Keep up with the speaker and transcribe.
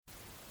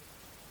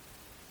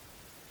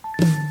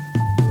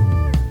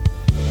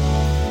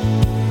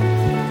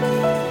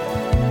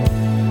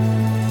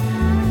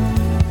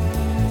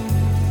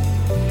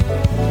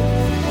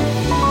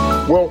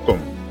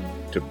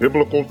to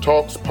Biblical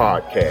Talks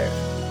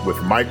Podcast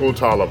with Michael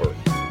Tolliver.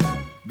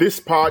 This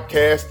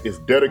podcast is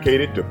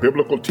dedicated to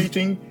biblical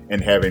teaching and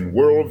having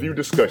worldview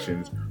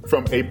discussions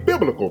from a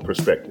biblical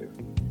perspective.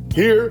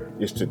 Here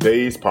is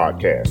today's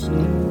podcast.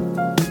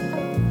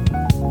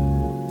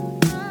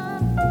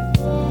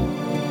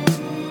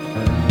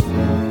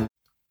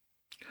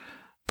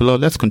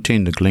 Beloved, let's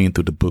continue to glean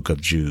through the book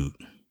of Jude,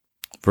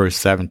 verse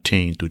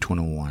 17 through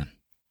 21.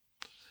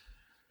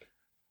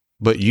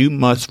 But you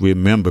must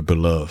remember,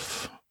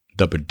 beloved,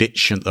 the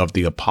prediction of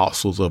the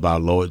apostles of our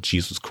Lord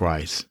Jesus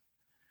Christ.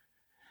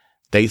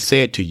 They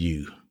said to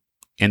you,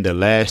 in the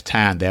last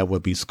time there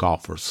will be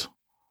scoffers,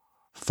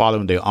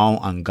 following their own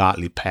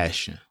ungodly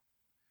passion.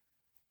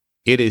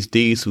 It is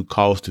these who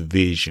cause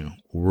division,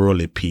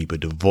 worldly people,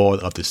 devoid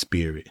of the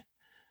Spirit.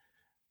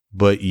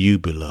 But you,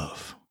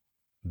 beloved,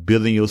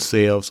 building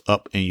yourselves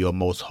up in your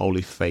most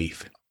holy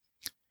faith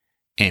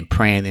and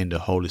praying in the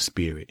Holy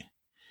Spirit,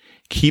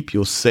 keep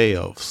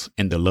yourselves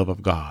in the love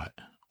of God,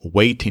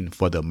 waiting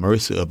for the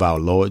mercy of our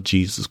Lord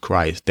Jesus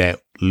Christ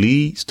that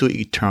leads to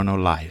eternal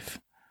life.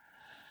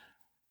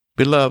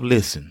 Beloved,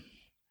 listen.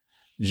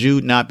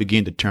 Jude now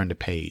began to turn the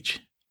page.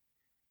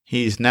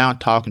 He is now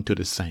talking to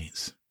the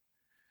saints.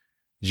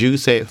 Jude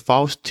said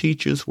false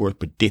teachers were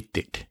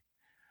predicted,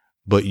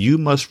 but you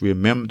must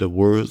remember the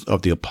words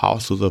of the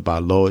apostles of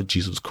our Lord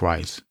Jesus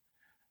Christ,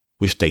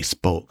 which they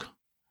spoke.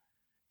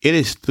 It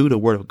is through the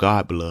word of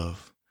God,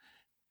 beloved.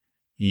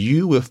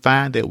 You will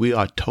find that we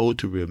are told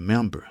to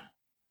remember.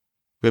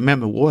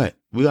 Remember what?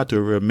 We are to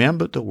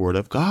remember the word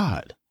of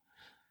God.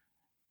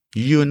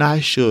 You and I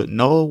should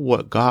know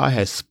what God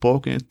has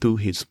spoken through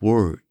his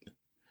word,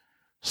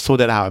 so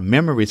that our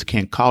memories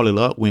can call it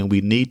up when we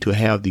need to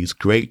have these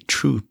great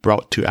truths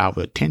brought to our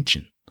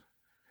attention.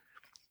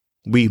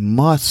 We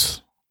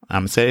must,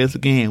 I'm going to say this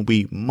again,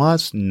 we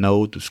must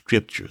know the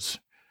scriptures.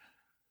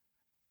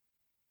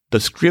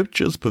 The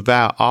scriptures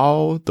provide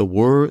all the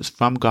words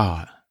from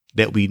God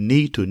that we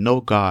need to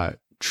know God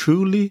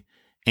truly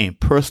and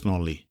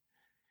personally,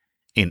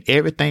 in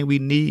everything we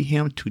need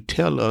him to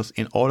tell us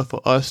in order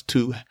for us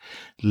to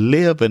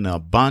live an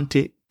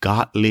abundant,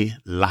 godly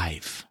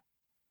life.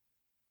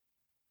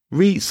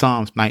 Read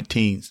Psalms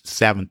 19,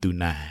 7 through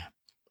 9.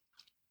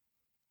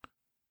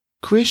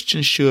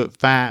 Christians should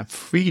find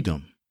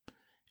freedom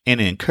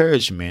and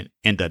encouragement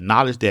in the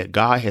knowledge that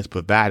God has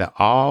provided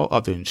all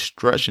of the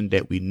instruction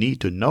that we need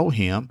to know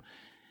him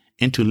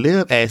and to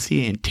live as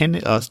he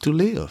intended us to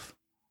live.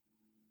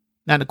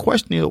 Now the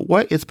question is,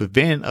 what is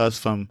preventing us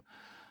from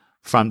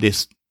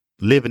this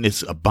living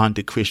this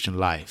abundant Christian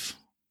life?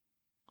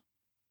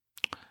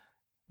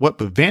 What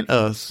prevents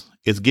us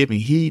is giving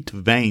heed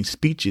to vain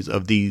speeches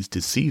of these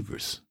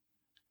deceivers.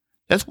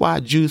 That's why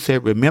Jude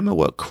said, remember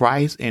what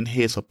Christ and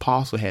his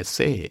apostle had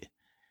said,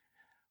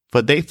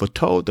 for they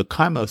foretold the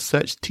coming of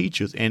such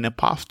teachers and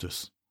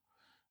impostors.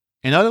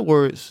 In other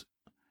words,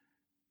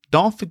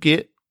 don't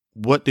forget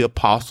what the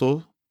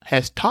apostle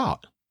has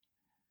taught.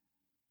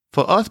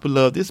 For us,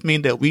 beloved, this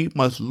means that we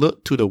must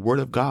look to the word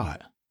of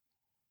God.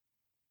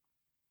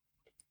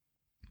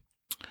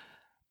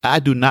 I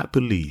do not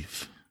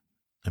believe,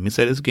 let me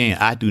say this again,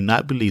 I do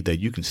not believe that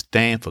you can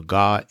stand for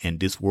God in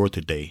this world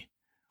today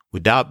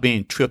without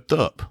being tripped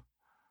up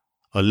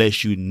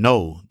unless you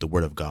know the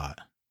word of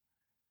God.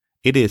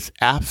 It is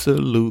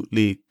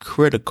absolutely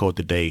critical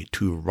today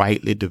to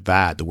rightly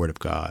divide the word of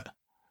God.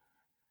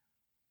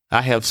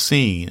 I have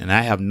seen and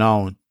I have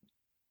known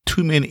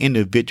too many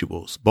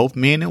individuals, both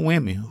men and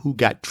women, who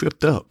got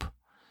tripped up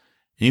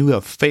and who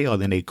have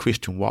failed in their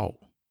Christian walk.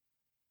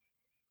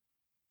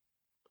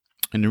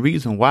 And the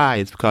reason why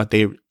is because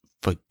they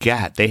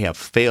forgot, they have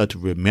failed to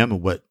remember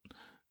what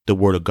the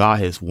word of God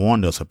has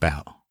warned us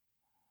about.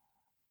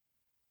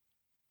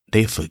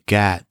 They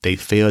forgot, they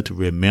failed to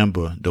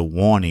remember the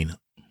warning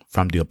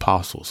from the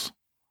apostles.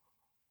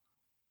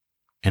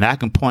 And I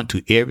can point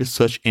to every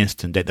such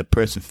instance that the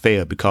person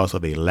failed because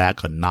of a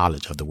lack of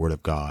knowledge of the word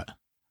of God.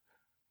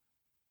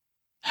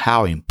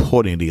 How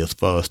important it is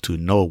for us to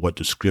know what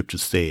the scripture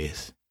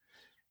says,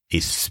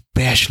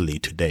 especially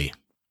today.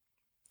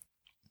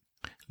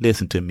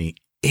 Listen to me.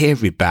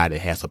 Everybody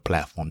has a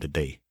platform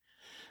today.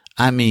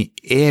 I mean,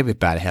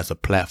 everybody has a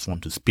platform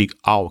to speak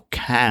all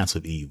kinds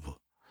of evil.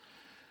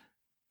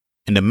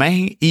 And the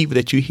main evil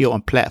that you hear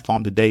on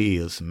platform today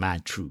is my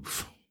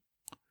truth.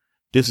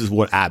 This is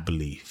what I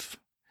believe.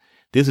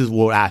 This is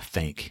what I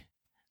think.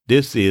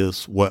 This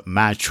is what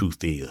my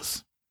truth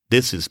is.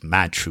 This is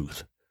my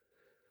truth.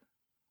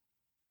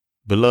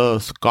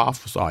 Beloved,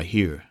 scoffers are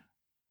here,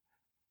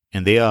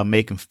 and they are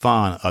making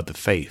fun of the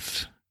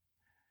faith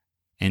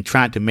and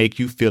trying to make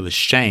you feel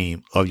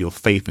ashamed of your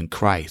faith in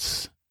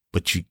Christ.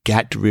 But you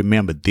got to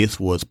remember this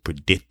was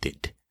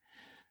predicted.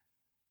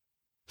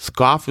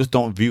 Scoffers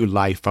don't view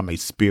life from a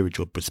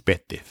spiritual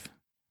perspective.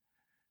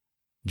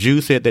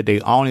 Jude said that they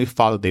only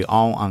follow their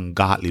own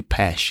ungodly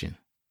passion.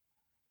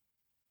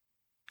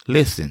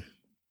 Listen,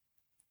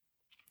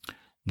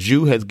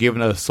 Jude has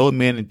given us so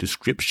many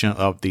descriptions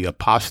of the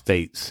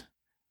apostates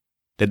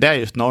that there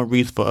is no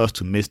reason for us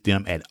to miss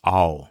them at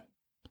all.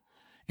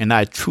 And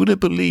I truly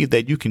believe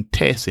that you can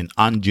test an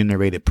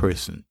ungenerated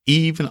person,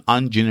 even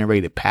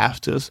ungenerated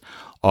pastors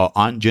or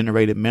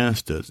ungenerated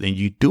ministers, and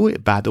you do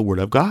it by the word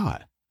of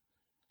God.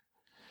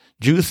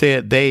 Jude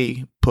said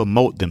they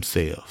promote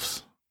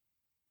themselves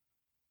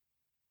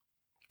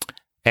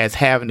as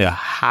having a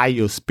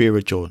higher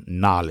spiritual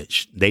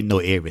knowledge. They know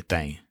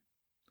everything.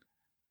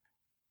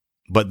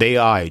 But they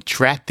are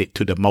attracted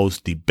to the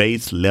most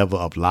debased level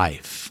of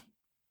life.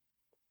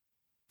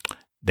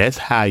 That's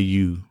how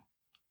you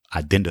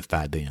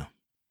identify them.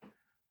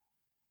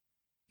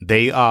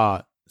 They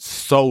are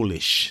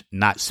soulish,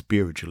 not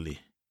spiritually.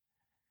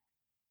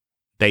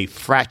 They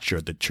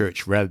fracture the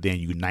church rather than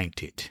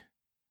unite it.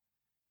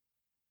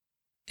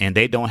 And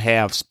they don't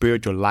have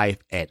spiritual life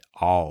at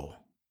all.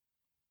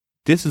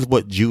 This is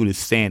what Jude is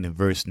saying in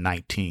verse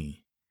 19.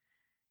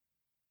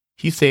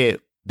 He said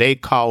they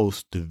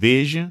cause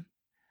division,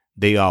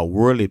 they are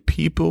worldly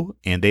people,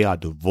 and they are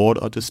devoid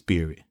of the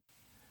Spirit,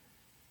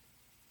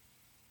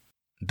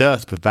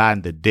 thus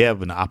providing the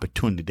devil an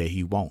opportunity that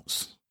he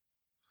wants.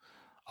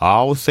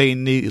 All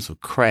Satan needs is a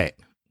crack.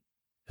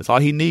 That's all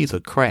he needs, a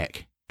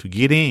crack to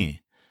get in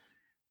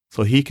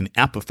so he can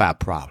amplify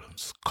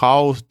problems,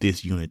 cause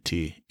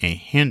disunity, and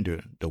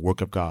hinder the work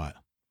of God.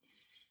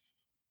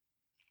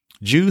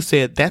 Jude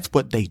said that's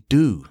what they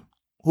do.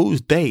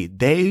 Who's they?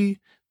 They,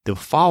 the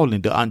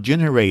fallen, the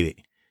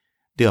ungenerated,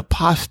 the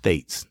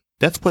apostates.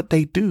 That's what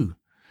they do.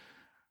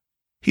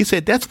 He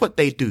said that's what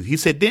they do. He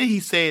said, then he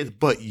says,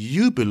 but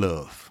you,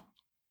 beloved.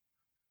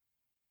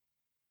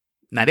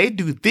 Now they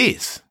do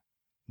this,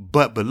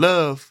 but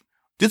beloved,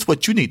 this is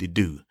what you need to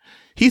do.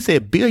 He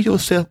said, build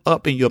yourself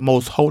up in your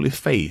most holy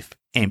faith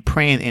and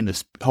praying in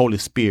the Holy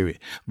Spirit.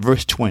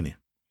 Verse 20.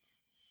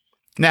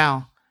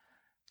 Now,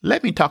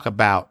 let me talk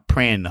about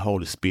praying in the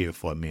Holy Spirit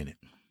for a minute.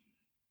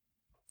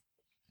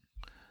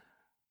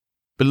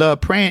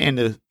 Beloved, praying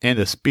in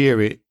the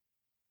Spirit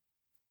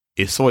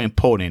is so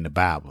important in the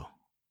Bible.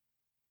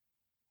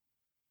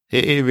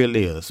 It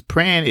really is.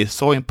 Praying is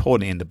so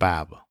important in the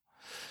Bible.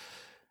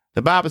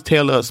 The Bible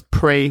tells us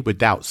pray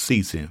without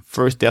ceasing.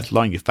 1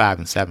 Thessalonians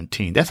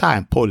 5:17. That's how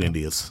important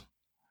it is.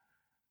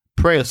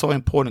 Prayer is so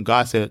important.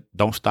 God said,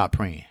 don't stop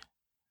praying.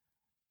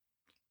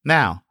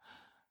 Now,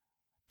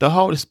 the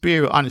Holy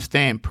Spirit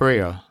understands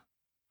prayer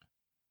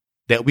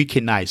that we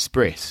cannot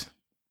express.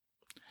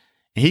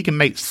 And he can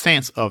make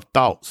sense of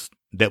thoughts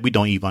that we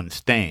don't even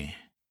understand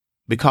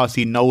because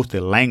he knows the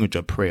language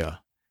of prayer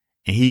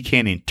and he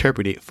can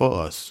interpret it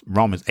for us.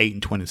 Romans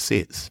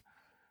 8:26.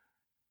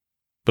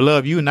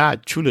 Beloved, you and I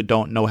truly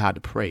don't know how to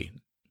pray.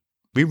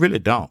 We really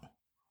don't.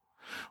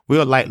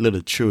 We're like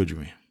little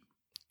children.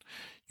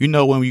 You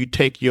know, when you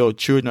take your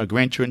children or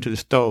grandchildren to the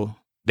store,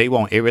 they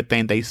want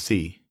everything they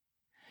see.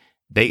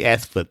 They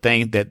ask for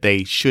things that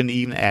they shouldn't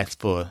even ask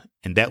for,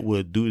 and that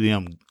will do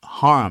them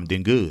harm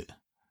than good.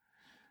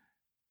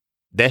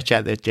 That's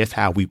just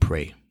how we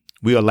pray.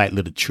 We are like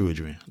little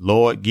children.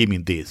 Lord, give me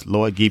this.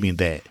 Lord, give me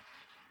that.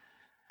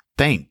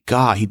 Thank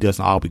God he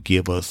doesn't always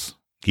give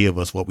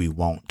us what we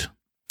want.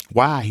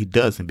 Why he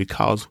doesn't?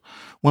 Because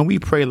when we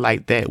pray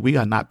like that, we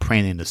are not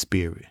praying in the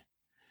Spirit.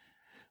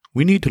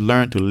 We need to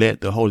learn to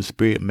let the Holy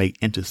Spirit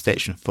make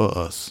intercession for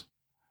us.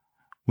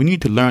 We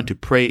need to learn to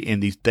pray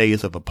in these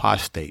days of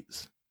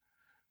apostates.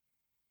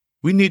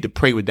 We need to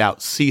pray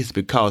without cease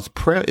because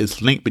prayer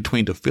is linked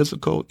between the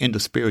physical and the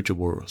spiritual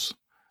worlds.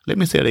 Let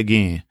me say it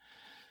again.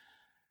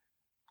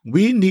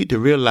 We need to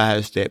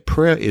realize that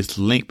prayer is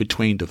linked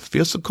between the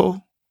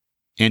physical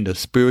and the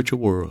spiritual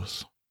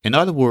worlds. In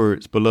other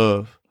words,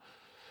 beloved,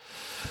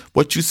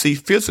 what you see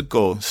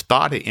physical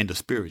started in the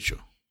spiritual.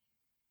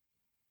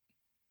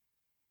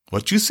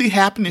 What you see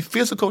happening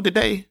physical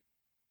today,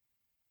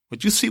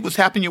 what you see what's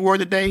happening in your world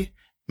today,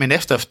 man,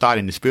 that stuff started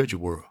in the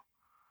spiritual world.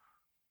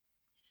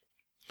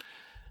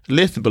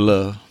 Listen,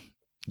 beloved,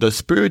 the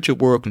spiritual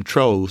world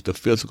controls the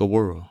physical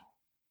world.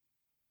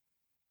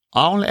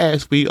 Only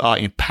as we are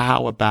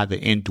empowered by the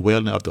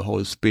indwelling of the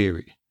Holy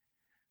Spirit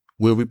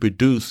will we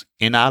produce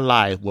in our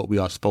life what we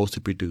are supposed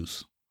to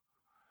produce.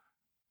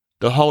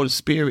 The Holy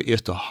Spirit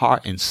is the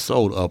heart and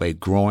soul of a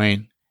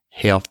growing,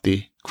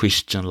 healthy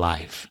Christian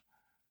life.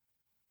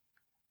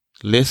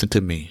 Listen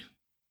to me.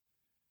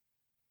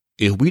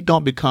 If we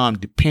don't become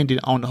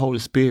dependent on the Holy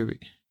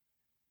Spirit,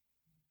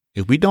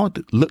 if we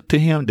don't look to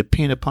him,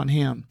 depend upon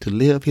him to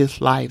live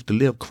his life, to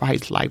live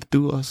Christ's life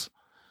through us,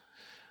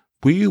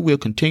 we will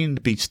continue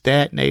to be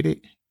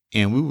stagnated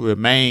and we will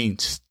remain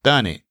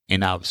stunted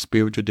in our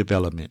spiritual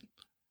development.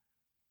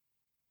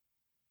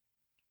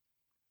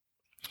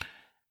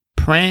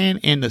 Praying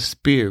in the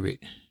Spirit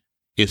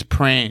is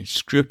praying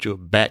scripture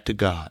back to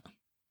God.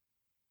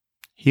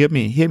 Hear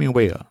me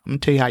well. I'm going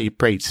to tell you how you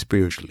pray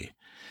spiritually.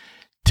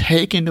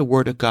 Taking the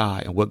word of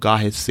God and what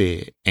God has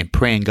said and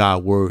praying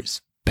God's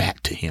words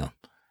back to him.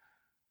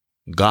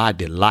 God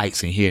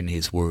delights in hearing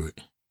his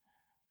word.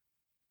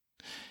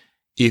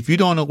 If you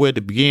don't know where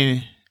to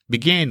begin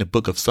the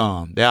book of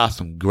Psalms. There are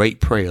some great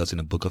prayers in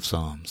the book of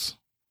Psalms.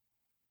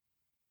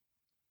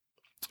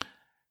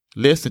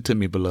 Listen to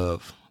me,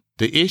 beloved.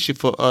 The issue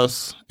for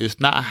us is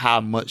not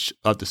how much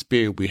of the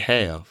Spirit we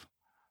have,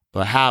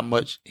 but how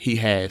much he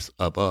has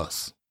of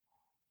us.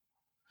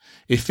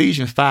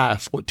 Ephesians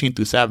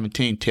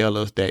 5:14-17 tell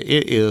us that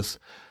it is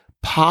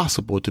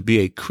possible to be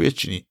a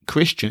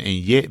Christian and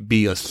yet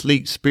be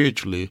asleep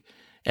spiritually,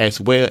 as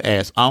well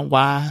as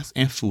unwise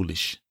and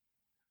foolish.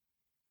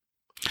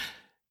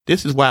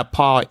 This is why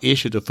Paul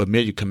issued a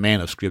familiar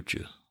command of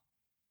Scripture.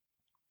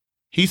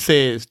 He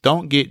says,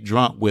 don't get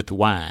drunk with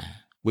wine,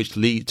 which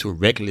leads to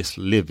reckless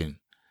living,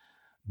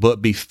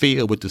 but be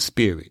filled with the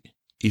Spirit.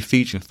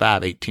 Ephesians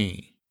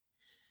 5:18.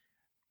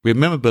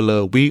 Remember,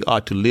 beloved, we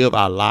are to live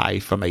our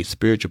life from a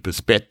spiritual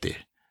perspective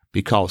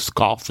because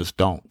scoffers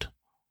don't.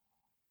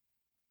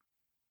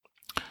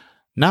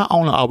 Not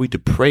only are we to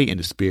pray in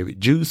the Spirit,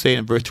 Jude said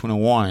in verse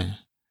 21,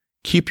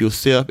 keep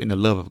yourself in the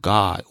love of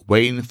God,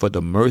 waiting for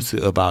the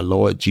mercy of our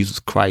Lord Jesus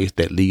Christ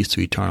that leads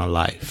to eternal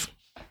life.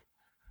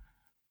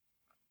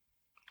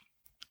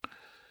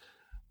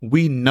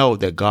 We know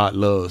that God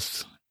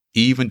loves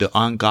even the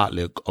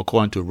ungodly,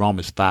 according to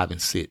Romans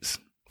 5:6.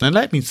 Now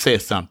let me say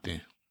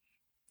something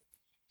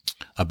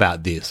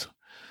about this.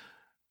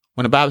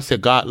 When the Bible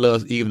said God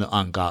loves even the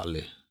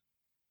ungodly,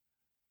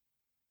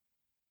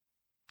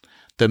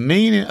 the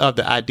meaning of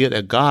the idea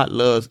that God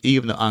loves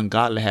even the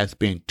ungodly has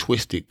been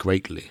twisted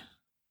greatly.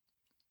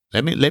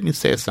 Let me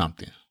say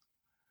something.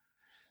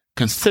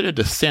 Consider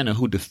the sinner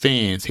who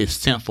defends his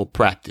sinful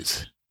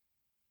practice.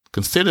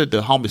 Consider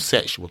the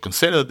homosexual.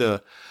 Consider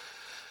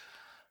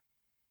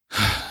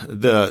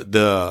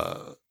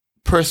the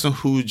person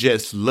who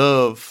just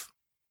loves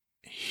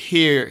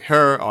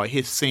her or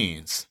his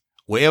sins,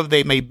 wherever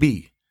they may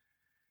be.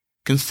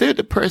 Consider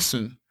the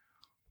person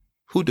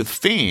who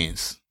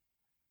defends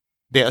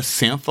their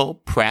sinful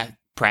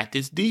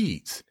practice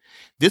deeds.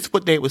 This is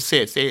what they would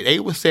say. They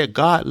would say,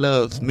 God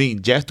loves me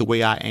just the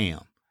way I am.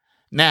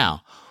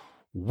 Now,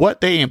 what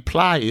they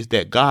imply is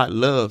that God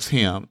loves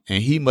him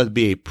and he must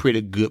be a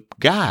pretty good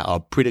guy or a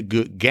pretty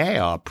good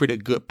gal or a pretty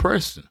good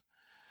person.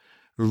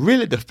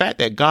 Really, the fact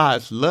that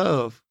God's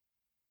love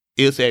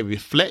is a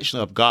reflection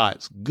of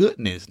God's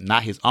goodness,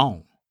 not his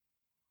own.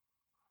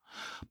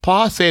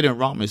 Paul said in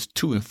Romans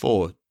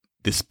 2:4,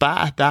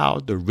 despise thou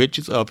the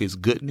riches of his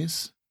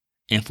goodness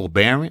and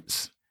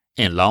forbearance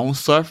and long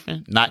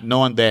suffering, not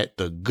knowing that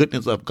the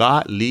goodness of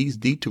God leads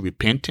thee to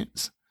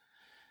repentance.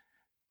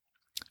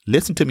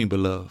 Listen to me,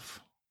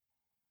 beloved.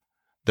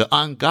 The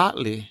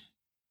ungodly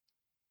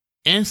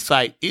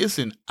insight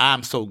isn't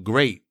I'm so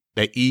great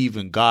that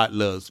even God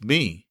loves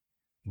me,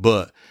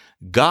 but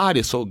God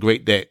is so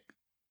great that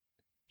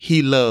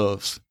he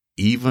loves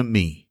even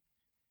me.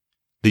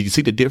 Did you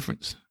see the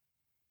difference?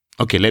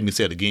 Okay, let me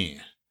say it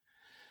again.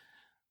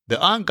 The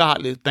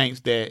ungodly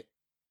thinks that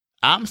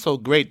I'm so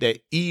great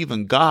that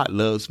even God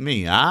loves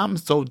me. I'm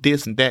so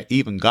this and that,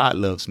 even God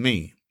loves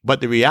me.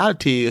 But the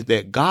reality is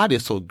that God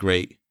is so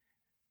great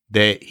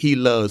that he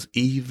loves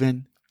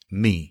even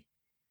me.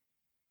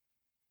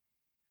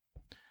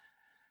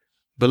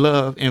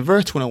 Beloved, in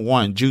verse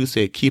 21, Jude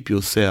said, keep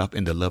yourself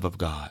in the love of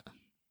God.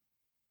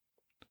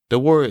 The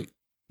word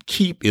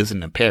keep is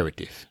an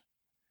imperative.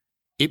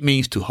 It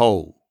means to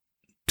hold,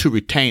 to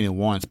retain in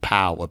one's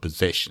power or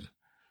possession,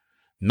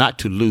 not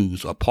to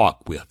lose or part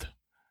with.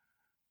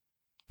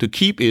 To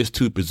keep is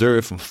to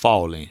preserve from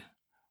falling,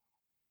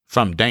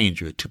 from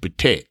danger, to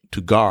protect,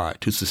 to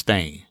guard, to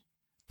sustain,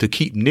 to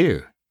keep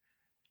near,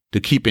 to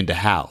keep in the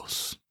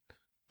house,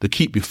 to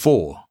keep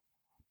before,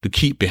 to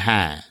keep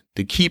behind,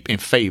 to keep in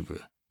favor,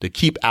 to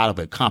keep out of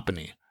a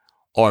company,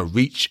 or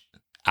reach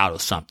out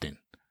of something.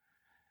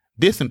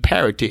 This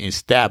imperative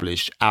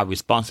established our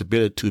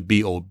responsibility to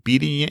be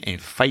obedient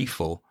and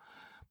faithful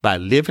by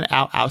living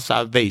out our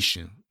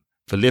salvation,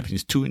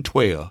 Philippians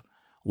 2:12,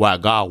 while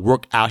God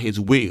worked out his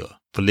will,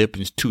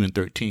 Philippians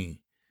 2:13.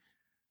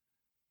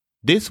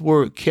 This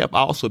word kept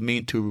also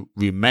means to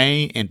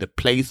remain in the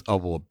place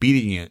of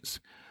obedience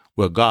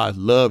where God's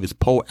love is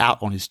poured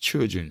out on his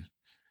children,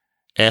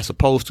 as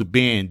opposed to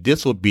being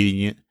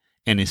disobedient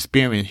and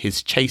experiencing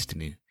his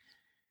chastening.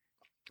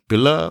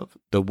 Beloved,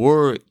 the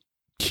word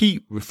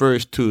keep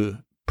refers to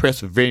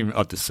persevering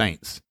of the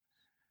saints.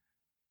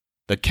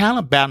 The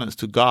counterbalance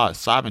to God's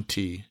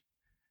sovereignty,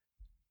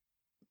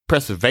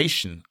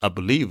 preservation of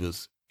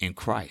believers in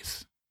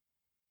Christ.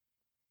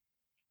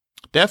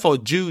 Therefore,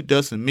 Jude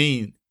doesn't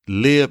mean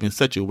live in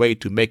such a way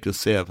to make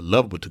yourself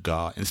lovable to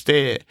God.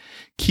 Instead,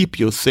 keep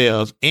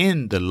yourselves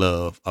in the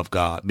love of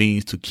God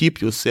means to keep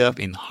yourself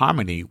in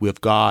harmony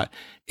with God's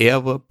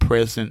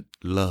ever-present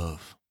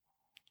love.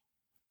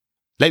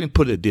 Let me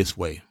put it this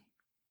way.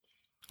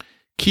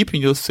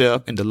 Keeping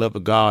yourself in the love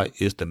of God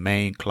is the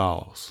main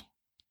clause.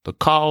 The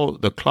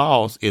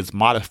clause is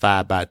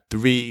modified by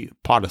three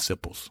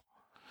participles.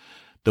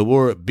 The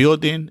word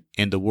building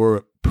and the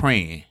word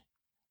praying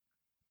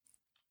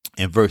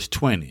in verse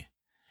 20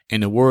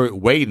 and the word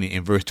waiting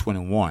in verse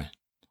 21.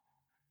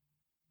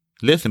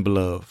 Listen,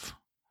 beloved.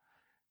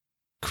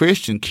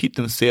 Christians keep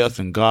themselves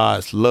in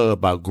God's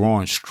love by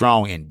growing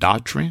strong in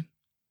doctrine,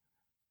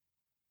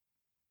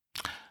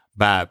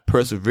 by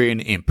persevering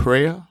in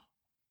prayer,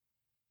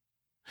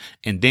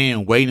 and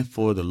then waiting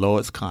for the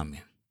Lord's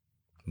coming.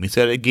 Let me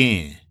say it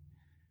again.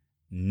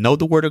 know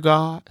the word of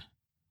God,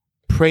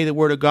 pray the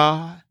word of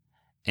God,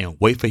 and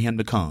wait for him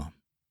to come.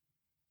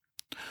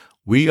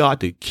 We are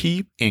to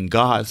keep in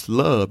God's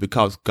love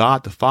because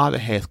God the Father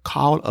has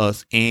called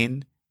us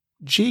in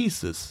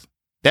Jesus.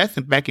 That's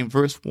back in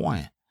verse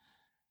 1.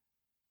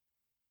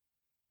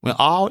 When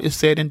all is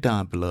said and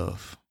done,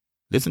 beloved,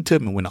 listen to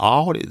me, when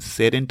all is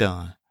said and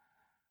done,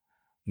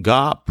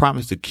 God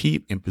promised to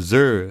keep and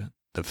preserve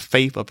the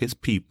faith of his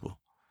people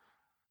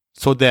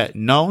so that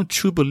no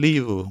true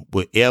believer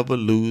will ever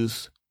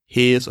lose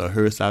his or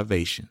her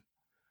salvation.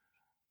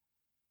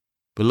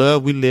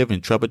 Beloved, we live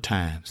in troubled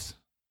times.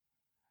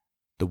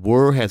 The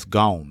world has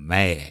gone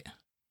mad.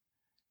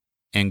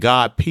 And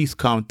God's peace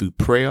comes through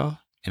prayer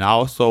and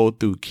also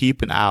through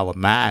keeping our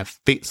mind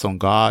fixed on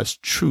God's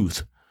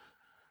truth,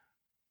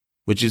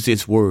 which is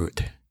his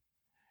word.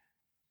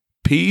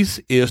 Peace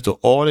is the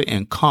order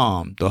and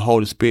calm the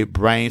Holy Spirit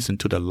brings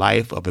into the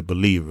life of a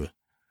believer,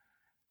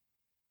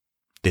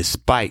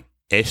 despite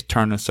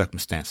external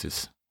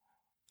circumstances.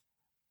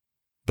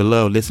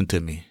 Beloved, listen to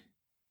me.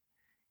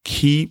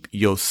 Keep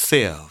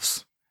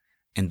yourselves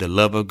in the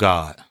love of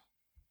God.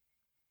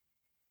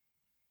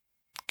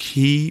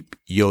 Keep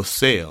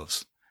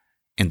yourselves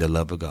in the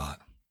love of God.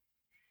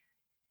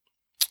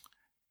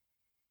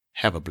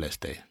 Have a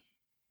blessed day.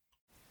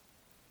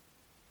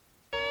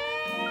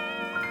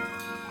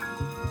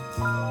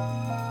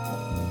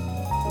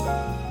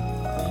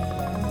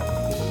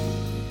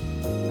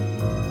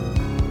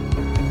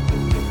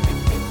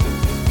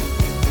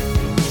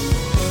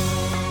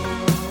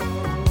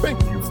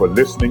 Thank you for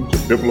listening to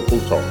Biblical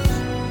Talks.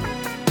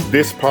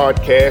 This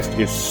podcast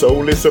is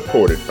solely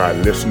supported by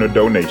listener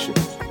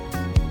donations.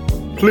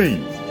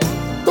 Please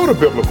go to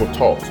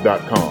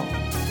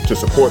biblicaltalks.com to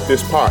support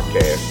this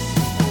podcast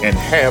and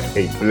have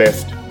a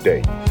blessed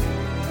day.